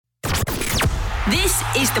This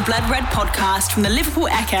is the Blood Red podcast from the Liverpool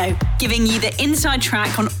Echo, giving you the inside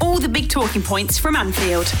track on all the big talking points from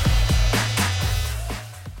Anfield.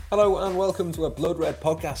 Hello and welcome to a Blood Red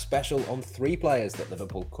podcast special on three players that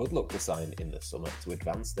Liverpool could look to sign in the summer to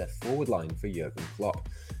advance their forward line for Jurgen Klopp.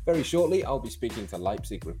 Very shortly, I'll be speaking to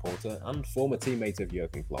Leipzig reporter and former teammate of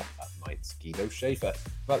Jurgen Klopp at Mainz, Guido Schäfer,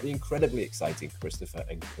 about the incredibly exciting Christopher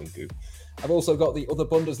Nkunku. I've also got the other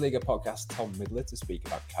Bundesliga podcast, Tom Midler, to speak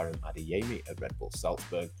about Karim Adeyemi at Red Bull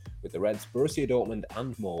Salzburg, with the Reds, Borussia Dortmund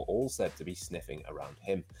and more all said to be sniffing around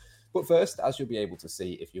him. But first, as you'll be able to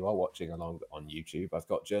see if you are watching along on YouTube, I've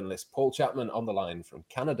got journalist Paul Chapman on the line from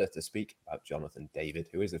Canada to speak about Jonathan David,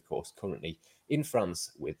 who is, of course, currently in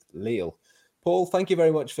France with Lille. Paul, thank you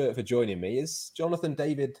very much for joining me. Is Jonathan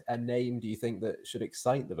David a name, do you think, that should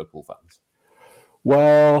excite Liverpool fans?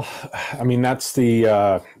 Well, I mean, that's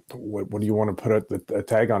the, what do you want to put a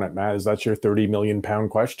tag on it, Matt? Is that your £30 million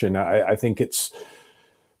question? I think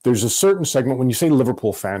there's a certain segment when you say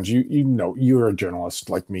Liverpool fans, you know, you're a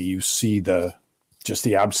journalist like me. You see the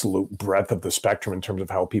absolute breadth of the spectrum in terms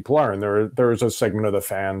of how people are. And there is a segment of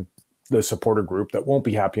the supporter group that won't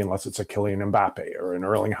be happy unless it's a Kylian Mbappe or an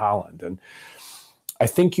Erling Haaland. And I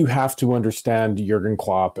think you have to understand Jurgen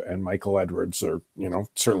Klopp and Michael Edwards, or, you know,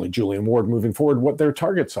 certainly Julian Ward moving forward, what their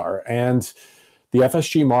targets are. And the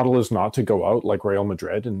FSG model is not to go out like Real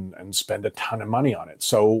Madrid and spend a ton of money on it.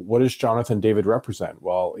 So what does Jonathan David represent?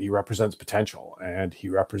 Well, he represents potential, and he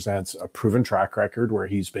represents a proven track record where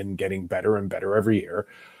he's been getting better and better every year,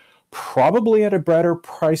 probably at a better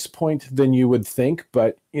price point than you would think.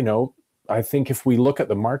 But, you know, I think if we look at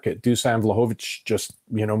the market, Dusan Vlahovic just,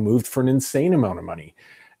 you know, moved for an insane amount of money.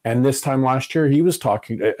 And this time last year, he was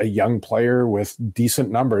talking a young player with decent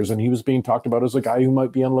numbers, and he was being talked about as a guy who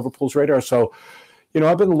might be on Liverpool's radar. So, you know,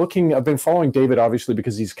 I've been following David, obviously,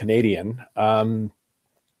 because he's Canadian. And,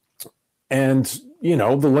 you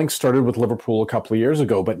know, the link started with Liverpool a couple of years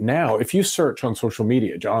ago. But now, if you search on social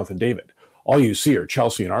media, Jonathan David, all you see are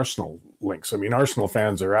Chelsea and Arsenal links. I mean, Arsenal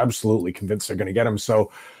fans are absolutely convinced they're going to get him.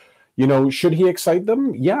 So, you know, should he excite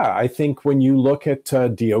them? Yeah, I think when you look at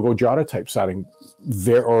Diogo Jota type signing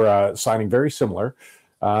very similar,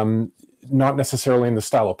 not necessarily in the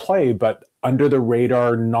style of play, but under the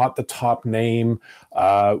radar, not the top name,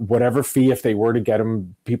 whatever fee, if they were to get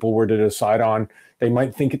him, people were to decide on, they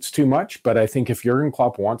might think it's too much. But I think if Jurgen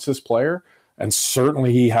Klopp wants this player, and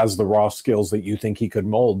certainly he has the raw skills that you think he could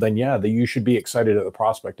mold, then yeah, you should be excited at the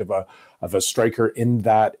prospect of a striker in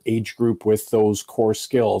that age group with those core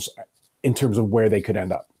skills in terms of where they could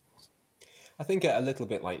end up. I think a little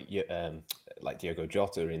bit like Diogo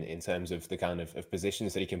Jota in terms of the kind of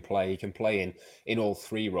positions that he can play. He can play in all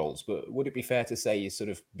three roles, but would it be fair to say he's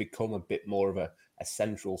sort of become a bit more of a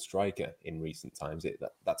central striker in recent times?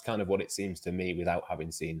 That's kind of what it seems to me without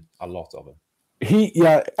having seen a lot of him.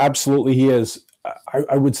 Yeah, absolutely he is.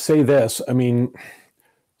 I would say this. I mean,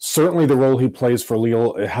 certainly the role he plays for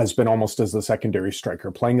Lille has been almost as the secondary striker,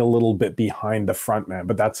 playing a little bit behind the front man,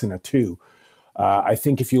 but that's in a two. I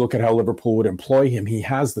think if you look at how Liverpool would employ him, he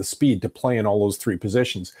has the speed to play in all those three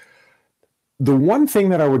positions. The one thing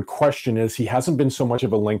that I would question is he hasn't been so much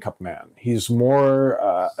of a link-up man. He's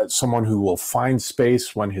more someone who will find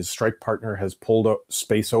space when his strike partner has pulled up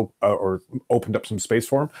space or opened up some space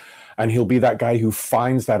for him. And he'll be that guy who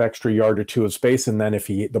finds that extra yard or two of space. And then if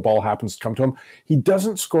the ball happens to come to him, he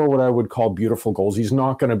doesn't score what I would call beautiful goals. He's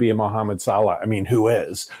not going to be a Mohamed Salah. I mean, who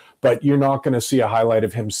is? But you're not going to see a highlight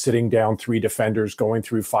of him sitting down three defenders, going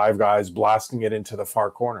through five guys, blasting it into the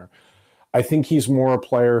far corner. I think he's more a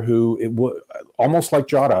player who, almost like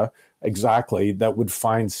Jota, exactly, that would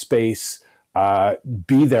find space,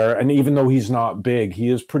 be there. And even though he's not big, he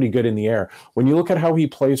is pretty good in the air. When you look at how he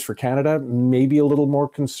plays for Canada, maybe a little more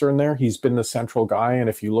concern there. He's been the central guy. And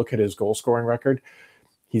if you look at his goal scoring record,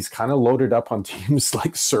 he's kind of loaded up on teams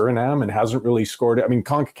like Suriname and hasn't really scored. I mean,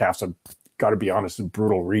 CONCACAF's got to be honest, a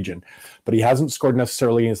brutal region, but he hasn't scored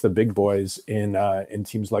necessarily against the big boys in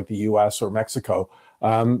teams like the US or Mexico.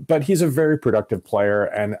 But he's a very productive player.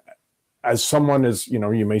 And as someone is, you know,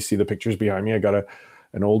 you may see the pictures behind me. I got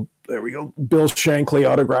an old, there we go, Bill Shankly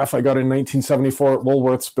autograph I got in 1974 at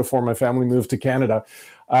Woolworths before my family moved to Canada.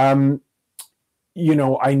 You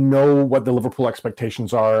know, I know what the Liverpool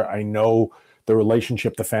expectations are. I know the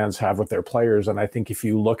relationship the fans have with their players. And I think if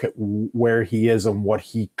you look at where he is and what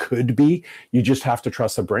he could be, you just have to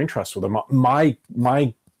trust the brain trust with him.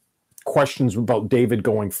 My questions about David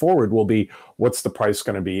going forward will be, what's the price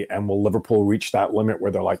going to be? And will Liverpool reach that limit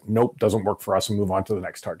where they're like, nope, doesn't work for us, and move on to the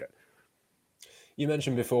next target? You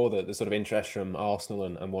mentioned before that the sort of interest from Arsenal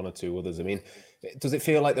and one or two others. I mean, does it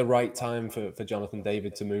feel like the right time for Jonathan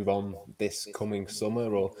David to move on this coming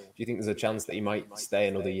summer, or do you think there's a chance that he might stay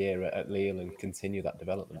another year at Lille and continue that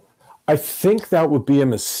development? I think that would be a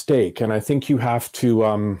mistake, and I think you have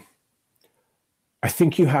to. I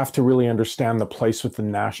think you have to really understand the place with the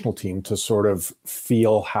national team to sort of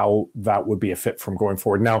feel how that would be a fit from going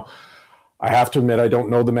forward. Now, I have to admit, I don't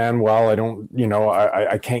know the man well. I don't,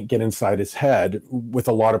 I can't get inside his head. With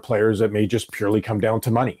a lot of players, it may just purely come down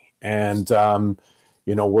to money and,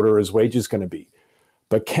 what are his wages going to be?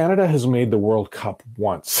 But Canada has made the World Cup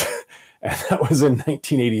once, and that was in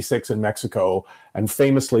 1986 in Mexico. And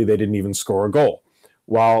famously, they didn't even score a goal.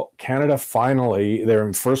 While Canada finally, they're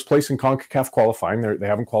in first place in CONCACAF qualifying. They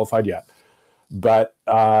haven't qualified yet. But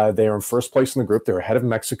they are in first place in the group. They're ahead of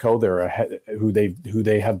Mexico. They're ahead who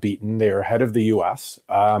they have beaten. They are ahead of the U.S.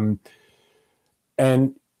 And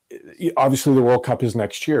obviously the World Cup is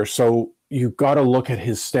next year. So you've got to look at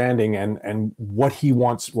his standing and what he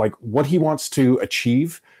wants, like what he wants to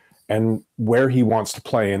achieve and where he wants to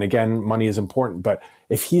play. And again, money is important. But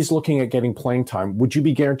if he's looking at getting playing time, would you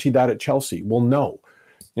be guaranteed that at Chelsea? Well, no.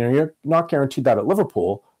 You're not guaranteed that at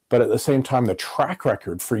Liverpool. But at the same time, the track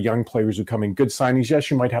record for young players who come in, good signings,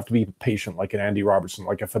 yes, you might have to be patient, like an Andy Robertson,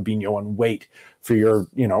 like a Fabinho, and wait for your,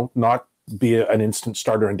 not be an instant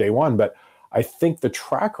starter in day one. But I think the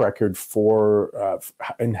track record for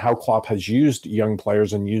and how Klopp has used young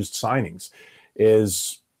players and used signings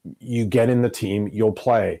is you get in the team, you'll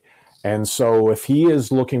play. And so if he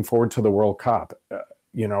is looking forward to the World Cup,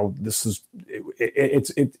 this is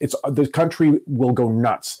it's the country will go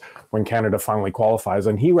nuts when Canada finally qualifies,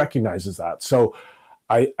 and he recognizes that. So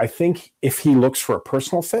I think if he looks for a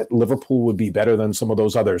personal fit, Liverpool would be better than some of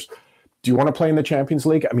those others. Do you want to play in the Champions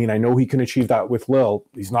League? I mean, I know he can achieve that with Lille.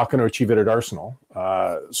 He's not going to achieve it at Arsenal.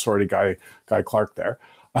 Sorry to Guy Clark there.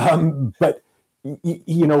 But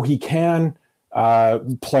he can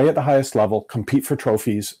play at the highest level, compete for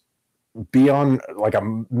trophies, be on like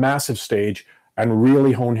a massive stage, and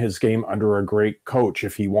really hone his game under a great coach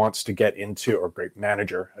if he wants to get into, or great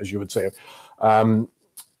manager, as you would say,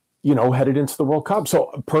 headed into the World Cup.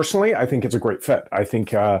 So personally, I think it's a great fit. I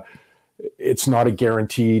think it's not a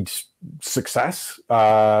guaranteed success,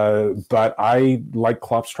 but I like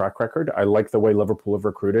Klopp's track record. I like the way Liverpool have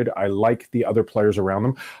recruited. I like the other players around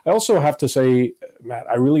them. I also have to say, Matt,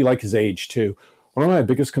 I really like his age too. One of my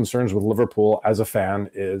biggest concerns with Liverpool as a fan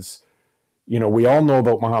is, we all know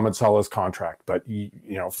about Mohamed Salah's contract, but,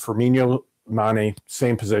 Firmino, Mane,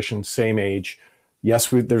 same position, same age. Yes,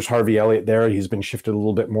 there's Harvey Elliott there. He's been shifted a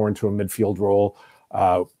little bit more into a midfield role.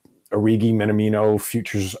 Origi, Minamino,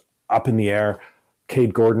 futures up in the air.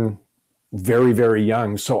 Cade Gordon, very, very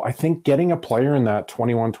young. So I think getting a player in that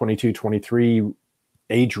 21, 22, 23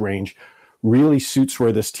 age range really suits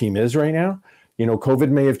where this team is right now. COVID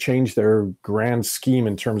may have changed their grand scheme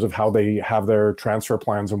in terms of how they have their transfer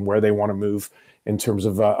plans and where they want to move in terms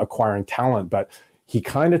of acquiring talent, but he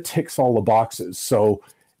kind of ticks all the boxes. So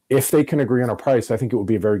if they can agree on a price, I think it would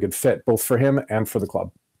be a very good fit, both for him and for the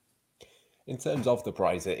club. In terms of the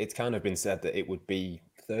price, it's kind of been said that it would be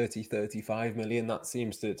 30, 35 million. That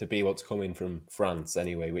seems to be what's coming from France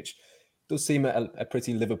anyway, which does seem a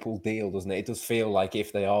pretty Liverpool deal, doesn't it? It does feel like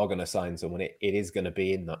if they are going to sign someone, it is going to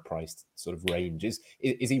be in that price sort of range. Is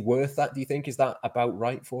he worth that, do you think? Is that about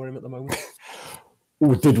right for him at the moment?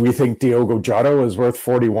 Did we think Diogo Jota was worth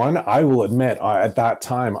 41? I will admit, at that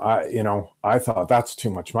time, I thought that's too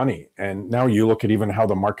much money. And now you look at even how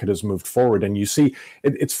the market has moved forward, and you see,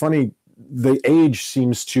 it's funny, the age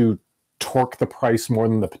seems to torque the price more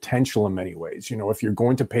than the potential in many ways. If you're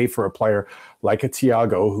going to pay for a player like a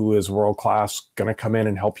Thiago, who is world-class, going to come in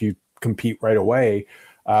and help you compete right away,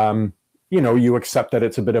 you accept that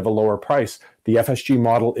it's a bit of a lower price. The FSG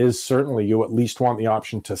model is certainly, you at least want the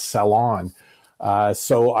option to sell on.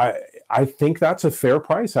 So I think that's a fair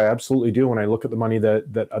price. I absolutely do when I look at the money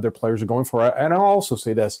that other players are going for. And I'll also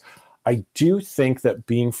say this, I do think that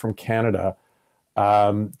being from Canada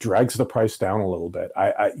drags the price down a little bit.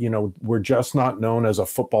 We're just not known as a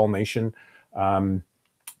football nation.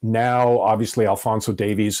 Now, obviously, Alphonso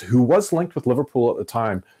Davies, who was linked with Liverpool at the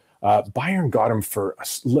time, Bayern got him for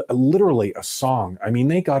literally a song. I mean,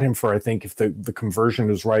 they got him for, I think, if the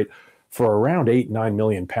conversion is right, for around £8-9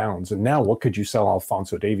 million. And now what could you sell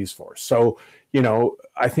Alphonso Davies for? So,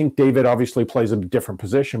 I think David obviously plays a different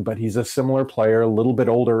position, but he's a similar player, a little bit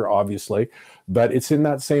older, obviously, but it's in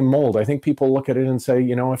that same mold. I think people look at it and say,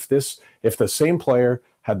 if the same player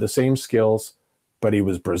had the same skills, but he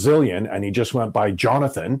was Brazilian and he just went by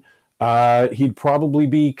Jonathan, he'd probably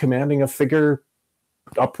be commanding a figure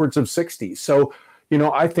upwards of 60. So,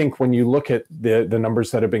 I think when you look at the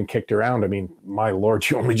numbers that have been kicked around, I mean, my Lord,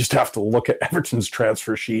 you only just have to look at Everton's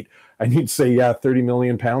transfer sheet and you'd say, yeah, £30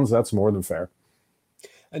 million, that's more than fair.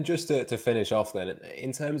 And just to finish off then,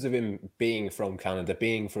 in terms of him being from Canada,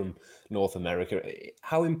 being from North America,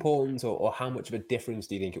 how important or how much of a difference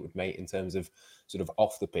do you think it would make in terms of sort of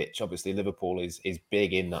off the pitch? Obviously, Liverpool is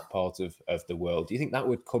big in that part of the world. Do you think that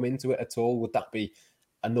would come into it at all? Would that be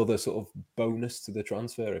another sort of bonus to the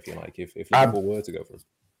transfer, if you like, if Liverpool were to go for him?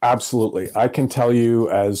 Absolutely. I can tell you,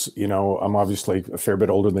 as you know, I'm obviously a fair bit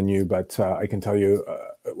older than you, but I can tell you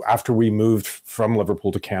after we moved from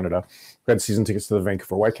Liverpool to Canada, we had season tickets to the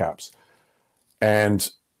Vancouver Whitecaps.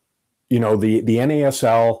 And, the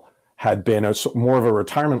NASL had been more of a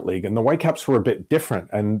retirement league, and the Whitecaps were a bit different.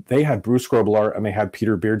 And they had Bruce Grobbelaar and they had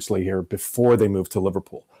Peter Beardsley here before they moved to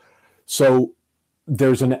Liverpool. So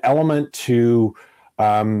there's an element to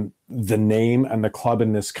the name and the club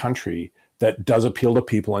in this country that does appeal to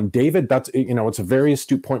people. And David, that's, it's a very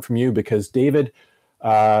astute point from you, because David,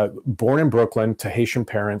 born in Brooklyn to Haitian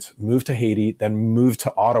parents, moved to Haiti, then moved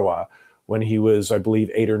to Ottawa when he was, I believe,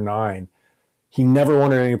 8 or 9. He never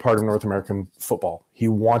wanted any part of North American football. He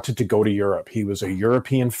wanted to go to Europe. He was a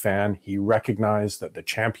European fan. He recognized that the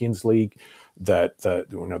Champions League, that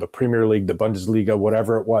the Premier League, the Bundesliga,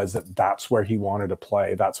 whatever it was, that's where he wanted to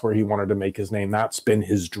play. That's where he wanted to make his name. That's been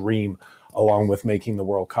his dream, along with making the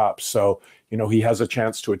World Cup. So, he has a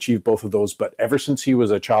chance to achieve both of those. But ever since he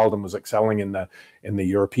was a child and was excelling in the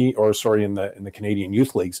Canadian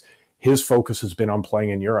youth leagues, his focus has been on playing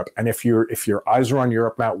in Europe. And if your eyes are on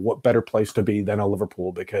Europe now, what better place to be than a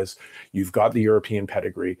Liverpool? Because you've got the European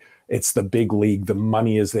pedigree. It's the big league. The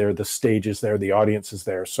money is there. The stage is there. The audience is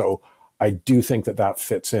there. So I do think that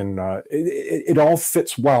fits in. It all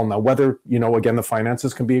fits well. Now, whether, again, the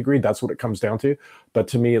finances can be agreed, that's what it comes down to. But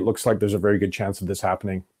to me, it looks like there's a very good chance of this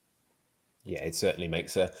happening. Yeah, it certainly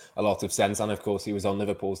makes a lot of sense. And of course, he was on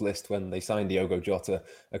Liverpool's list when they signed Diogo Jota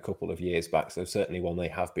a couple of years back. So certainly one they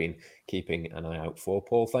have been keeping an eye out for.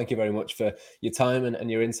 Paul, thank you very much for your time and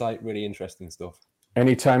your insight. Really interesting stuff.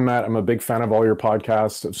 Anytime, Matt. I'm a big fan of all your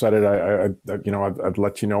podcasts. I've said it. I'd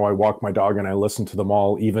let you know I walk my dog and I listen to them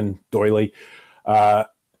all, even Doily. I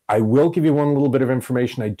will give you one little bit of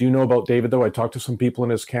information I do know about David, though. I talked to some people in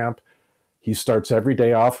his camp. He starts every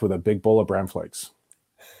day off with a big bowl of bran flakes.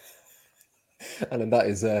 And that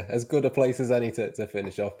is as good a place as any to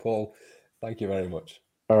finish off. Paul, thank you very much.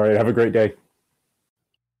 All right, have a great day.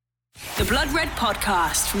 The Blood Red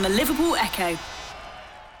Podcast from the Liverpool Echo.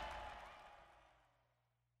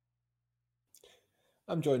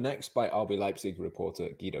 I'm joined next by RB Leipzig reporter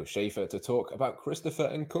Guido Schaefer to talk about Christopher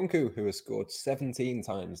Nkunku, who has scored 17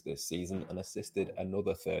 times this season and assisted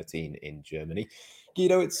another 13 in Germany.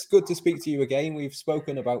 Guido, it's good to speak to you again. We've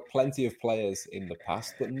spoken about plenty of players in the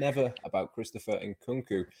past, but never about Christopher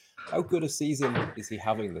Nkunku. How good a season is he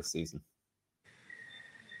having this season?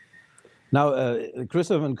 Now,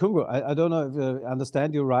 Christopher Nkunku, I don't know if I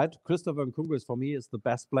understand you right. Christopher Nkunku, for me, is the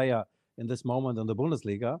best player in this moment in the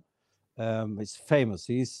Bundesliga. He's famous.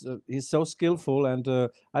 He's so skillful, and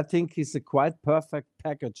I think he's a quite perfect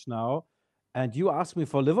package now. And you asked me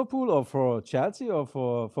for Liverpool or for Chelsea or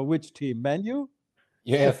for which team? Man U?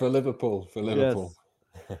 Yeah, for Liverpool. For Liverpool.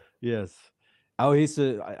 Yes. Yes. Oh,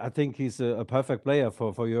 I think he's a perfect player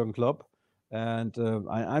for Jurgen Klopp, and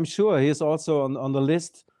I'm sure he's also on the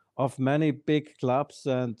list of many big clubs,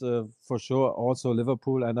 and for sure also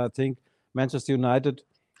Liverpool. And I think Manchester United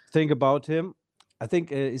think about him. I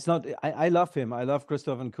think it's not. I love him. I love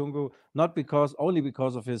Christopher Nkunku, not only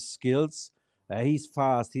because of his skills. He's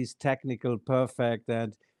fast. He's technical, perfect,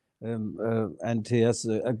 and he has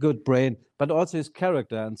a good brain. But also his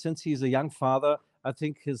character. And since he's a young father, I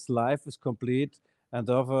think his life is complete, and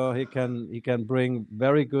therefore he can bring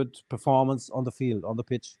very good performance on the field, on the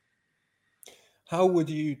pitch. How would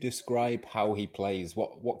you describe how he plays?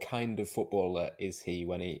 What kind of footballer is he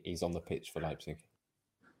when he's on the pitch for Leipzig?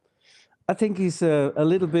 I think he's a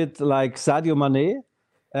little bit like Sadio Mane,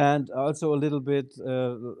 and also a little bit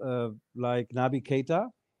like Naby Keita.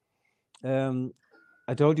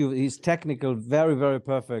 I told you he's technical, very, very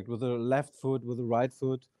perfect with the left foot, with the right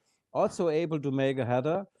foot, also able to make a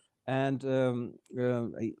header, and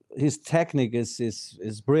his technique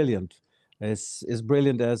is brilliant. Is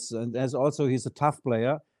brilliant as also he's a tough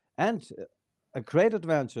player, and a great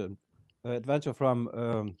adventure from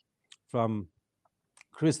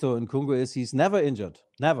Christo Nkunku is he's never injured,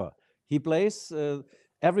 never. He plays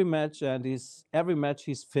every match, and every match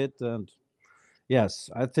he's fit. And yes,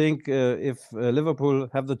 I think if Liverpool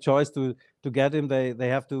have the choice to get him, they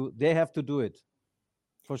have to do it,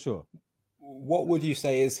 for sure. What would you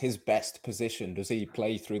say is his best position? Does he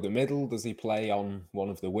play through the middle? Does he play on one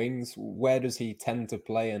of the wings? Where does he tend to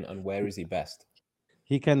play, and where is he best?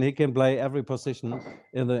 He can play every position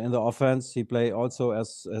in the offense. He play also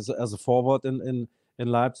as a forward in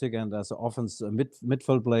Leipzig and as an offense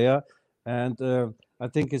midfield player. And I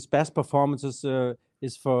think his best performances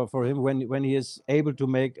is for him when he is able to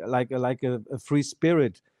make like a free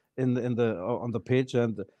spirit on the pitch.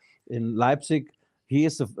 And in Leipzig, he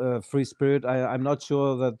is a free spirit. I'm not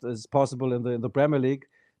sure that it's possible in the Premier League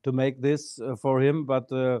to make this for him. But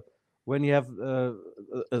when you have a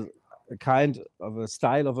kind of a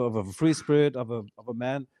style of a free spirit of a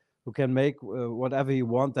man who can make whatever he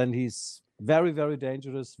wants, then he's very, very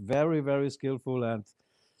dangerous, very, very skillful, and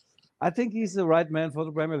I think he's the right man for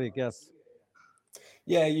the Premier League. Yes.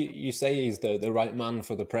 Yeah, you say he's the right man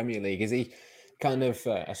for the Premier League. Is he kind of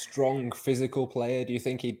a strong physical player? Do you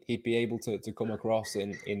think he'd be able to come across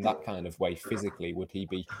in that kind of way physically? Would he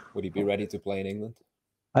be ready to play in England?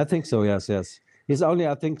 I think so. Yes. He's only,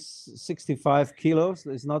 I think, 65 kilos.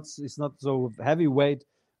 He's not so heavyweight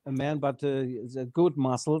a man, but he's a good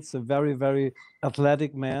muscles, a very, very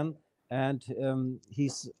athletic man, and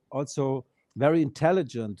he's also very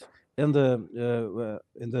intelligent in the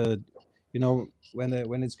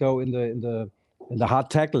when it's go in the hard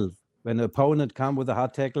tackle. When the opponent come with a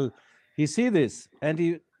hard tackle, he see this and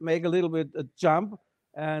he make a little bit a jump,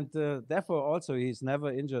 and therefore also he's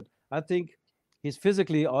never injured. I think he's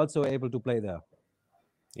physically also able to play there.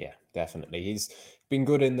 Yeah, definitely. He's been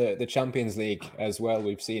good in the Champions League as well.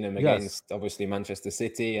 We've seen him against obviously Manchester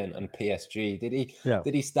City and PSG.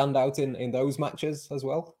 Did he stand out in those matches as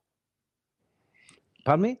well?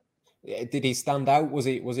 Pardon me? Did he stand out? Was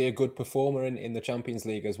he a good performer in the Champions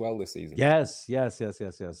League as well this season? Yes.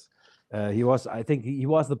 He was. I think he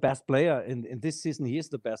was the best player in this season. He is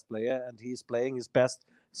the best player, and he's playing his best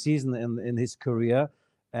season in his career.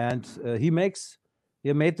 And he made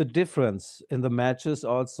the difference in the matches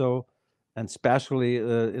also, and especially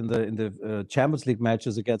in the Champions League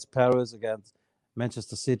matches against Paris, against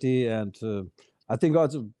Manchester City, and I think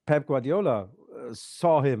also Pep Guardiola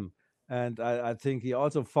saw him, and I think he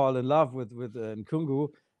also fall in love with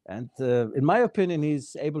Nkunku. And in my opinion,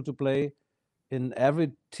 he's able to play in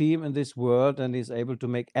every team in this world, and he's able to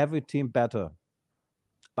make every team better.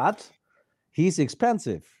 But he's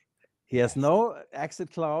expensive. He has no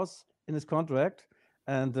exit clause in his contract,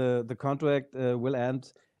 and the contract will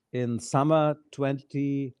end in summer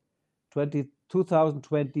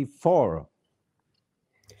 2024.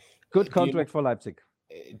 Good contract for Leipzig.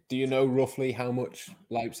 Do you know roughly how much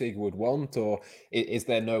Leipzig would want, or is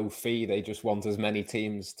there no fee? They just want as many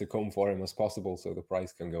teams to come for him as possible so the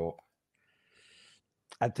price can go up?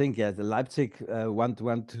 I think, yeah, the Leipzig want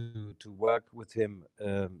to work with him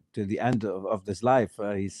till the end of this life.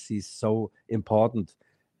 He's so important,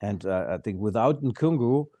 and I think without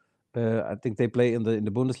Nkunku, I think they play in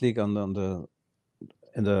the Bundesliga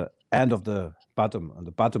in the end of the bottom, on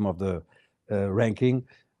the bottom of the ranking.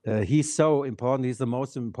 He's so important. He's the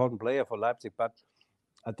most important player for Leipzig, but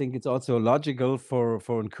I think it's also logical for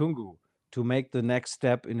Nkunku to make the next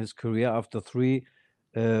step in his career after 3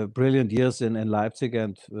 brilliant years in Leipzig.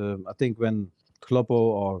 And I think when Kloppo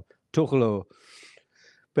or Tuchel or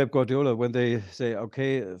Pep Guardiola, when they say,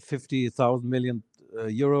 okay, 50,000 million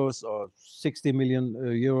euros or 60 million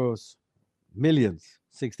euros,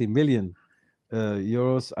 60 million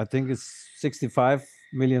euros, I think it's 65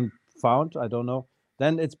 million pound, I don't know.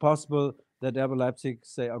 Then it's possible that RB Leipzig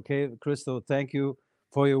say, okay, Christo, thank you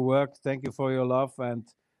for your work, thank you for your love, and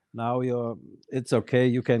now it's okay,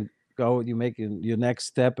 you can go, you make your next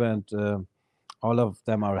step, and all of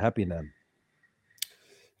them are happy then.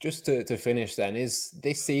 Just to finish then, is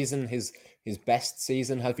this season his best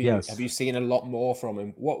season? Have you seen a lot more from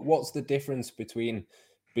him? What's the difference between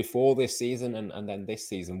before this season and then this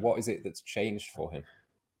season? What is it that's changed for him?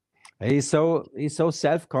 He's so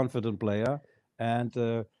self-confident player, and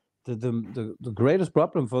the greatest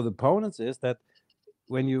problem for the opponents is that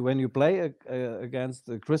when you play against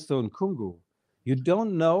Christo Nkunku, you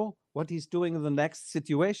don't know what he's doing in the next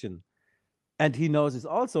situation, and he knows it's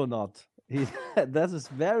also not. That is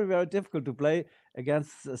very, very difficult to play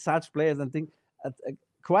against such players, and think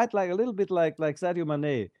quite like a little bit like Sadio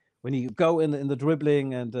Mane when you go in the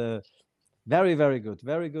dribbling, and very, very good,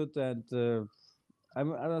 and I'm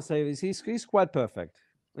gonna say he's quite perfect.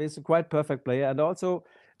 He's a quite perfect player, and also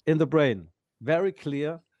in the brain, very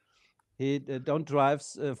clear. He don't drive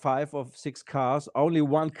 5 or 6 cars, only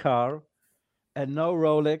 1 car, and no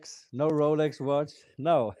Rolex watch.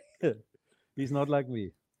 No, he's not like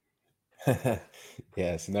me.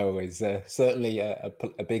 Yes, no, he's certainly a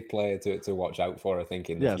big player to watch out for, I think,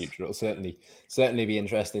 in the Yes. future. It'll certainly be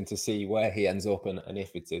interesting to see where he ends up and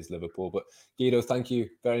if it is Liverpool. But Guido, thank you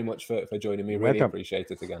very much for joining me. Really Welcome.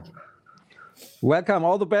 appreciate it again. Welcome.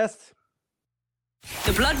 All the best.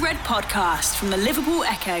 The Blood Red Podcast from the Liverpool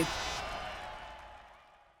Echo.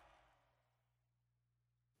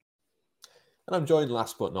 And I'm joined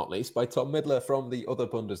last but not least by Tom Midler from the Other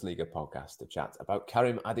Bundesliga podcast to chat about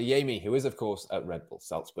Karim Adeyemi, who is, of course, at Red Bull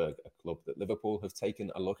Salzburg, a club that Liverpool have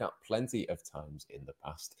taken a look at plenty of times in the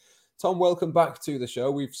past. Tom, welcome back to the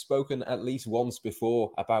show. We've spoken at least once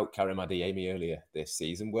before about Karim Adeyemi earlier this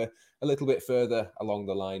season. We're a little bit further along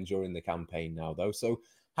the line during the campaign now, though. So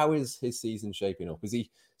how is his season shaping up? Is he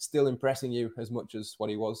still impressing you as much as what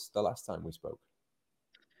he was the last time we spoke?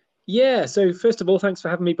 Yeah, so first of all, thanks for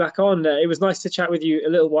having me back on. It was nice to chat with you a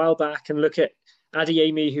little while back and look at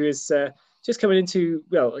Adeyemi, who is just coming into,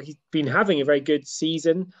 well, he's been having a very good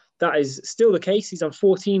season. That is still the case. He's on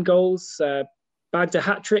 14 goals, bagged a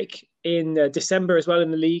hat-trick in December as well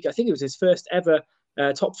in the league. I think it was his first ever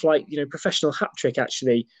top-flight, professional hat-trick,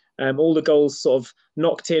 actually. All the goals sort of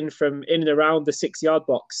knocked in from in and around the 6-yard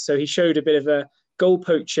box. So he showed a bit of a goal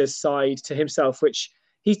poacher's side to himself, which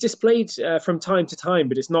he's displayed from time to time,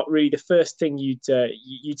 but it's not really the first thing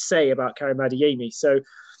you'd say about Karim Adeyemi. So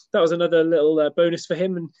that was another little bonus for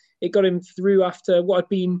him, and it got him through after what had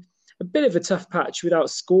been a bit of a tough patch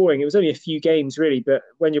without scoring. It was only a few games, really, but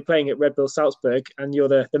when you're playing at Red Bull Salzburg and you're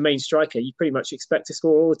the main striker, you pretty much expect to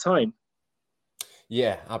score all the time.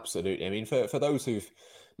 Yeah, absolutely. I mean, for those who've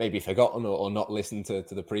maybe forgotten or not listened to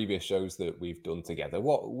the previous shows that we've done together,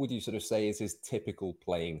 what would you sort of say is his typical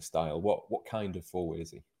playing style? What kind of forward is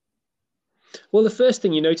he? Well, the first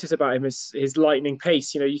thing you notice about him is his lightning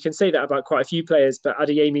pace. You can say that about quite a few players, but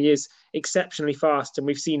Adeyemi is exceptionally fast, and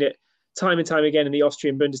we've seen it time and time again in the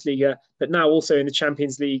Austrian Bundesliga, but now also in the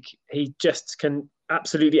Champions League. He just can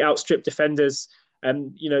absolutely outstrip defenders.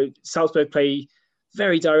 Salzburg play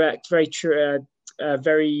very direct,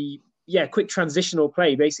 very quick transitional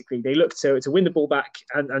play, basically. They look to win the ball back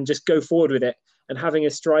and just go forward with it. And having a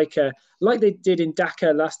striker like they did in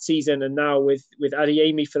Dhaka last season and now with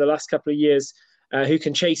Adeyemi for the last couple of years, who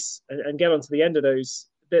can chase and get onto the end of those,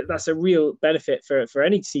 that's a real benefit for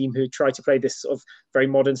any team who try to play this sort of very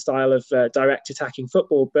modern style of direct attacking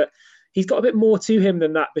football. But he's got a bit more to him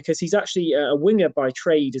than that, because he's actually a winger by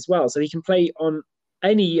trade as well. So he can play on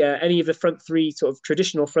any of the front three, sort of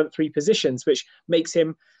traditional front three positions, which makes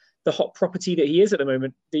him the hot property that he is at the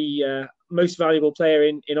moment, the most valuable player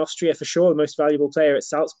in Austria for sure, the most valuable player at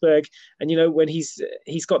Salzburg. And when he's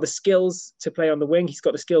got the skills to play on the wing, he's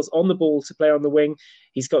got the skills on the ball to play on the wing,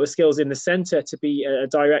 he's got the skills in the centre to be a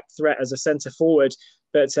direct threat as a centre forward.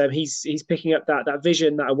 But he's picking up that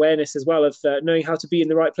vision, that awareness as well of knowing how to be in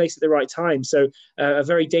the right place at the right time. So a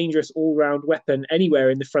very dangerous all-round weapon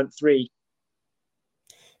anywhere in the front three.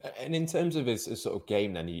 And in terms of his sort of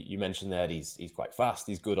game, then you mentioned that he's quite fast.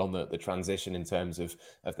 He's good on the transition in terms of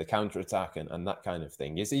the counter attack and that kind of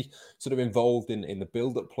thing. Is he sort of involved in the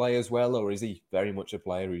build-up play as well, or is he very much a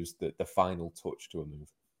player who's the final touch to a move?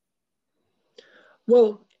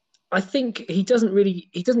 Well, I think he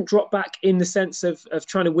doesn't drop back in the sense of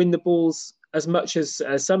trying to win the balls as much as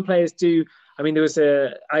some players do. I mean, there was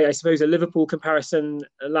I suppose a Liverpool comparison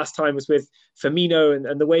last time was with Firmino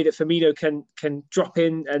and the way that Firmino can drop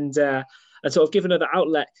in and sort of give another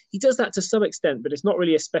outlet. He does that to some extent, but it's not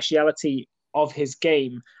really a speciality of his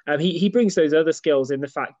game. He brings those other skills in the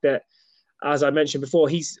fact that, as I mentioned before,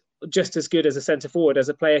 he's just as good as a centre forward, as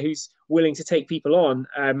a player who's willing to take people on.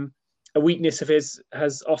 A weakness of his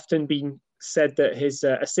has often been said that his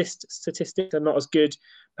assist statistics are not as good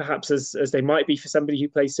perhaps as they might be for somebody who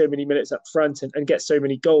plays so many minutes up front and gets so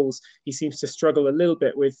many goals. He seems to struggle a little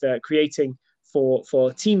bit with creating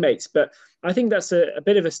for teammates, but I think that's a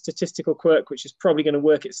bit of a statistical quirk which is probably going to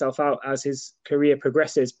work itself out as his career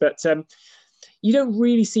progresses. But you don't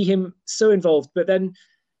really see him so involved. But then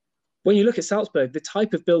when you look at Salzburg, the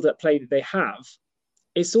type of build-up play that they have,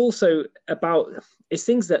 it's also it's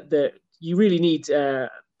things that you really need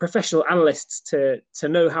professional analysts to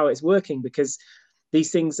know how it's working, because these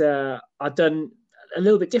things are done a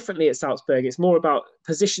little bit differently at Salzburg. It's more about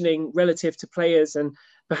positioning relative to players, and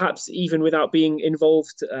perhaps even without being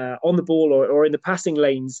involved on the ball or in the passing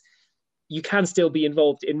lanes, you can still be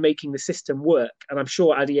involved in making the system work. And I'm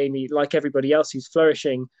sure Adeyemi, like everybody else who's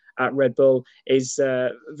flourishing at Red Bull, is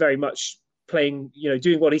very much playing,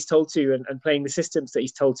 doing what he's told to and playing the systems that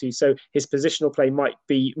he's told to. So his positional play might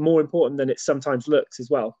be more important than it sometimes looks as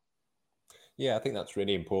well. Yeah, I think that's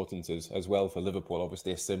really important as well for Liverpool.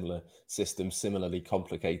 Obviously, a similar system, similarly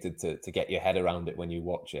complicated to get your head around it when you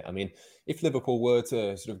watch it. I mean, if Liverpool were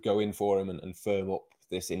to sort of go in for him and firm up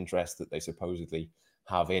this interest that they supposedly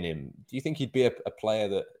have in him, do you think he'd be a player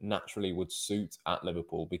that naturally would suit at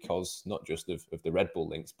Liverpool because not just of the Red Bull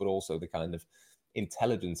links, but also the kind of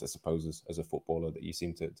intelligence, I suppose, as a footballer that you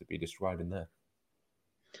seem to be describing there?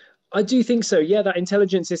 I do think so. Yeah, that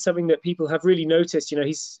intelligence is something that people have really noticed.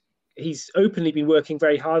 He's openly been working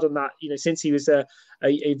very hard on that, since he was a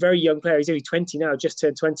very young player. He's only 20 now, just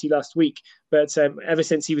turned 20 last week. But ever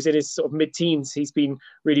since he was in his sort of mid-teens, he's been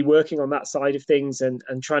really working on that side of things and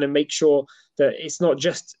trying to make sure that it's not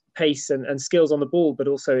just pace and skills on the ball, but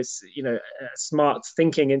also it's, smart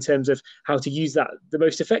thinking in terms of how to use that the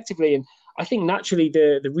most effectively. And I think naturally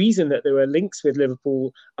the reason that there were links with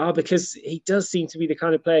Liverpool are because he does seem to be the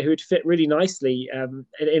kind of player who would fit really nicely in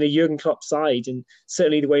a Jurgen Klopp side. And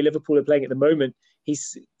certainly the way Liverpool are playing at the moment,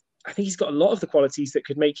 I think he's got a lot of the qualities that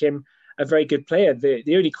could make him a very good player.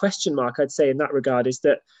 The only question mark I'd say in that regard is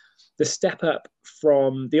that the step up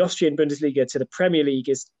from the Austrian Bundesliga to the Premier League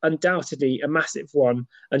is undoubtedly a massive one,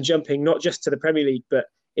 and jumping not just to the Premier League, but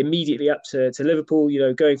immediately up to Liverpool,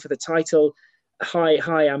 going for the title,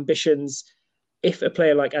 high ambitions. If a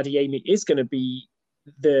player like Adeyemi is going to be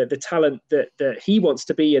the talent that he wants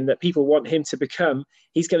to be and that people want him to become,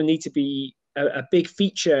 he's going to need to be a big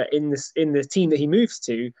feature in the team that he moves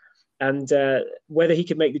to. And whether he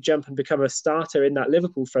could make the jump and become a starter in that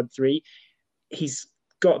Liverpool front three, he's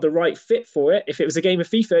got the right fit for it. If it was a game of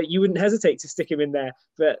FIFA, you wouldn't hesitate to stick him in there.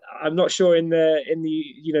 But I'm not sure in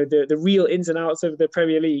the real ins and outs of the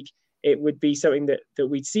Premier League, it would be something that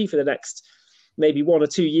we'd see for the next maybe 1 or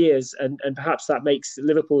 2 years, and perhaps that makes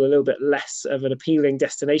Liverpool a little bit less of an appealing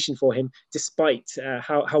destination for him, despite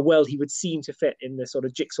how well he would seem to fit in the sort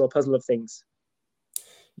of jigsaw puzzle of things.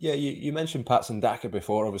 Yeah, you mentioned Patson Daka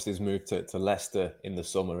before. Obviously, he's moved to Leicester in the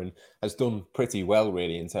summer and has done pretty well,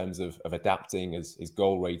 really, in terms of adapting. His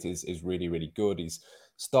goal rate is really, really good. He's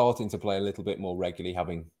starting to play a little bit more regularly,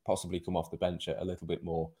 having possibly come off the bench a little bit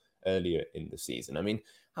more earlier in the season. I mean,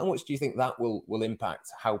 how much do you think that will impact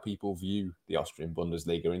how people view the Austrian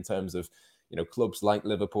Bundesliga in terms of, clubs like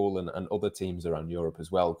Liverpool and other teams around Europe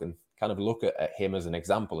as well can kind of look at him as an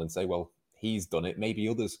example and say, well, he's done it. Maybe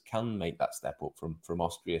others can make that step up from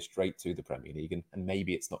Austria straight to the Premier League, and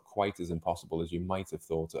maybe it's not quite as impossible as you might have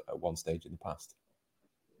thought at one stage in the past.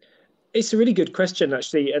 It's a really good question,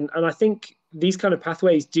 actually. And I think these kind of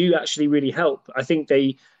pathways do actually really help. I think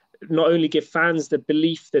they not only give fans the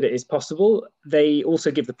belief that it is possible, they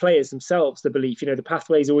also give the players themselves the belief. The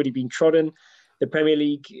pathway's already been trodden. The Premier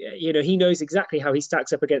League, he knows exactly how he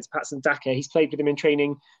stacks up against Patson Daka. He's played with him in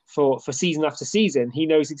training for season after season. He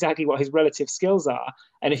knows exactly what his relative skills are.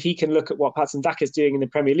 And if he can look at what Patson Daka is doing in the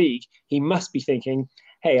Premier League, he must be thinking,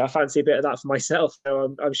 hey, I fancy a bit of that for myself.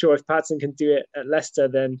 I'm sure if Patson can do it at Leicester,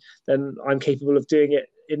 then I'm capable of doing it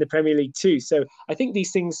in the Premier League too. So I think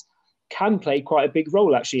these things can play quite a big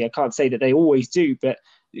role, actually. I can't say that they always do, but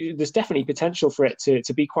there's definitely potential for it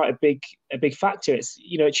to be quite a big factor. It's,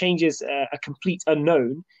 it changes a complete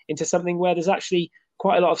unknown into something where there's actually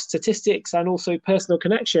quite a lot of statistics and also personal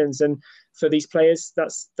connections. And for these players,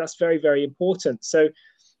 that's very, very important. So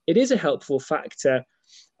it is a helpful factor.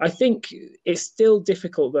 I think it's still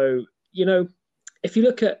difficult, though. If you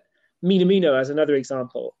look at Minamino as another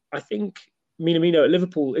example, I think Minamino at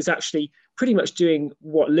Liverpool is actually pretty much doing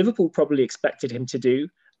what Liverpool probably expected him to do,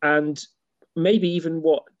 and maybe even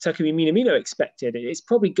what Takumi Minamino expected. It's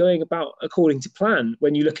probably going about according to plan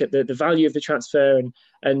when you look at the value of the transfer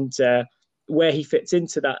and where he fits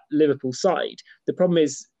into that Liverpool side. The problem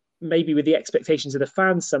is maybe with the expectations of the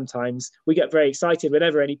fans, sometimes we get very excited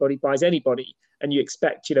whenever anybody buys anybody, and you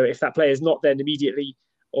expect, if that player is not then immediately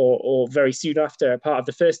or very soon after a part of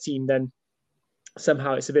the first team, then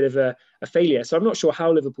somehow it's a bit of a failure. So I'm not sure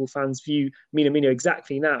how Liverpool fans view Minamino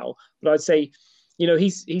exactly now, but I'd say,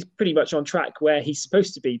 he's pretty much on track where he's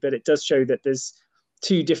supposed to be. But it does show that there's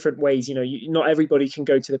two different ways. Not everybody can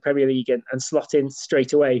go to the Premier League and slot in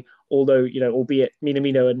straight away, although, albeit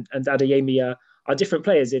Minamino and Adeyemi are different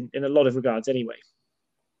players in a lot of regards anyway.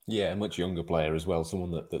 Yeah, a much younger player as well,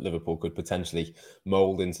 someone that Liverpool could potentially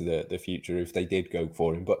mould into the future if they did go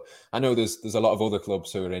for him. But I know there's a lot of other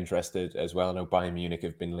clubs who are interested as well. I know Bayern Munich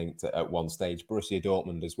have been linked at one stage, Borussia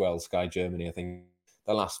Dortmund as well, Sky Germany, I think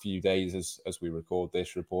the last few days as we record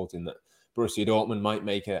this, reporting that Borussia Dortmund might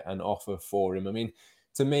make an offer for him. I mean,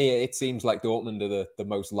 to me, it seems like Dortmund are the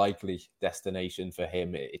most likely destination for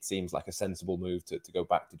him. It seems like a sensible move to go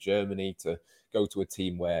back to Germany, to go to a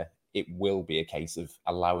team where it will be a case of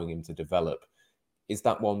allowing him to develop. Is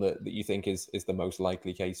that one that you think is the most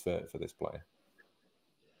likely case for this player?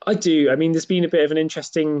 I do. I mean, there's been a bit of an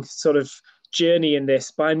interesting sort of journey in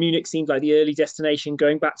this. Bayern Munich seemed like the early destination,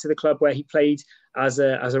 going back to the club where he played as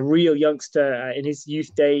a real youngster in his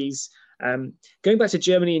youth days. Going back to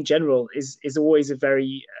Germany in general is always a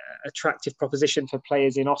very attractive proposition for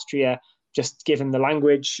players in Austria, just given the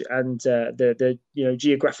language and the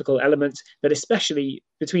geographical element, but especially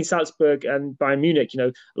between Salzburg and Bayern Munich,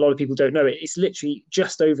 a lot of people don't know it. It's literally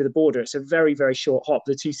just over the border. It's a very, very short hop.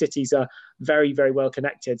 The two cities are very, very well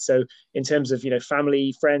connected. So in terms of,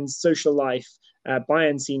 family, friends, social life,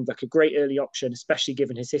 Bayern seemed like a great early option, especially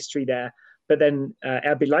given his history there. But then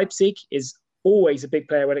RB Leipzig is always a big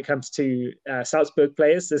player when it comes to Salzburg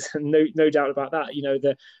players. There's no doubt about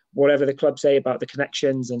that. Whatever the club say about the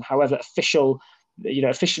connections and however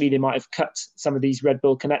officially they might have cut some of these Red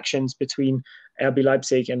Bull connections between RB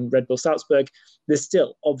Leipzig and Red Bull Salzburg, there's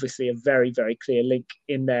still obviously a very, very clear link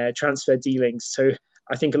in their transfer dealings. So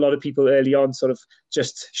I think a lot of people early on sort of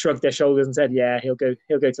just shrugged their shoulders and said, yeah, he'll go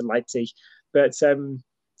to Leipzig. But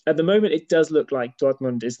at the moment, it does look like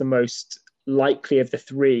Dortmund is the most likely of the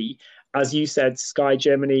three. As you said, Sky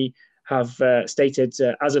Germany have stated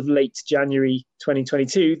as of late January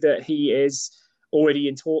 2022 that he is already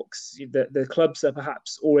in talks, that the clubs are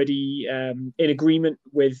perhaps already in agreement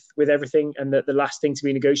with everything, and that the last thing to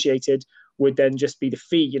be negotiated would then just be the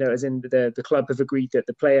fee, as in the club have agreed that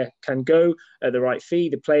the player can go at the right fee.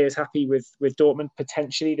 The player is happy with Dortmund,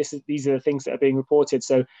 potentially. These are the things that are being reported.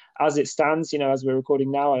 So as it stands, as we're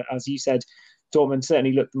recording now, as you said, Dortmund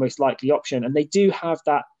certainly look the most likely option. And they do have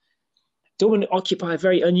that. Dortmund occupy a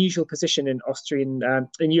very unusual position in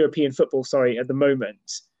in European football, at the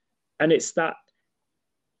moment. And it's that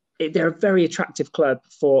they're a very attractive club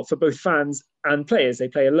for both fans and players. They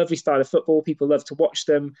play a lovely style of football. People love to watch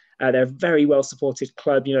them. They're a very well-supported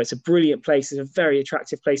club. It's a brilliant place. It's a very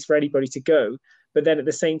attractive place for anybody to go. But then at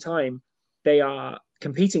the same time, they are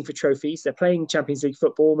competing for trophies. They're playing Champions League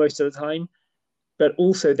football most of the time. But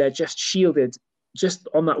also they're just shielded, just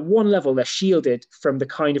on that one level, they're shielded from the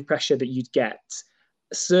kind of pressure that you'd get,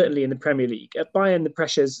 certainly in the Premier League. At Bayern, the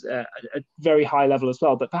pressure's at a very high level as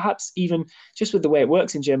well. But perhaps even just with the way it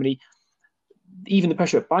works in Germany, even the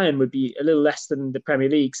pressure at Bayern would be a little less than the Premier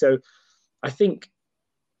League. So I think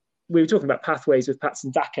we were talking about pathways with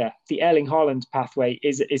Patson Daka. The Erling Haaland pathway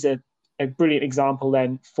is a brilliant example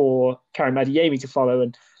then for Karim Adeyemi to follow.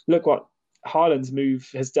 And look what Haaland's move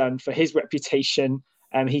has done for his reputation.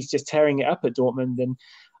 He's just tearing it up at Dortmund. And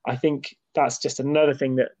I think that's just another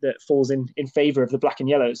thing that falls in favour of the black and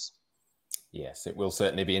yellows. Yes, it will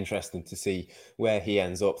certainly be interesting to see where he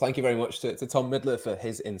ends up. Thank you very much to Tom Midler for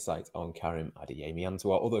his insight on Karim Adeyemi, and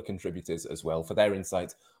to our other contributors as well for their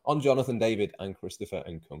insight on Jonathan David and Christopher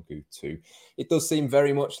Nkunku too. It does seem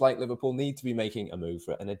very much like Liverpool need to be making a move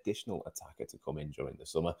for an additional attacker to come in during the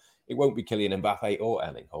summer. It won't be Kylian Mbappe or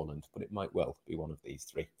Erling Haaland, but it might well be one of these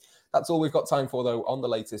three. That's all we've got time for, though, on the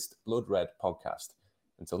latest Blood Red podcast.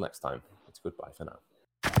 Until next time, it's goodbye for now.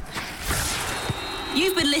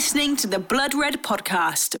 You've been listening to the Blood Red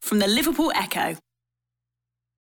podcast from the Liverpool Echo.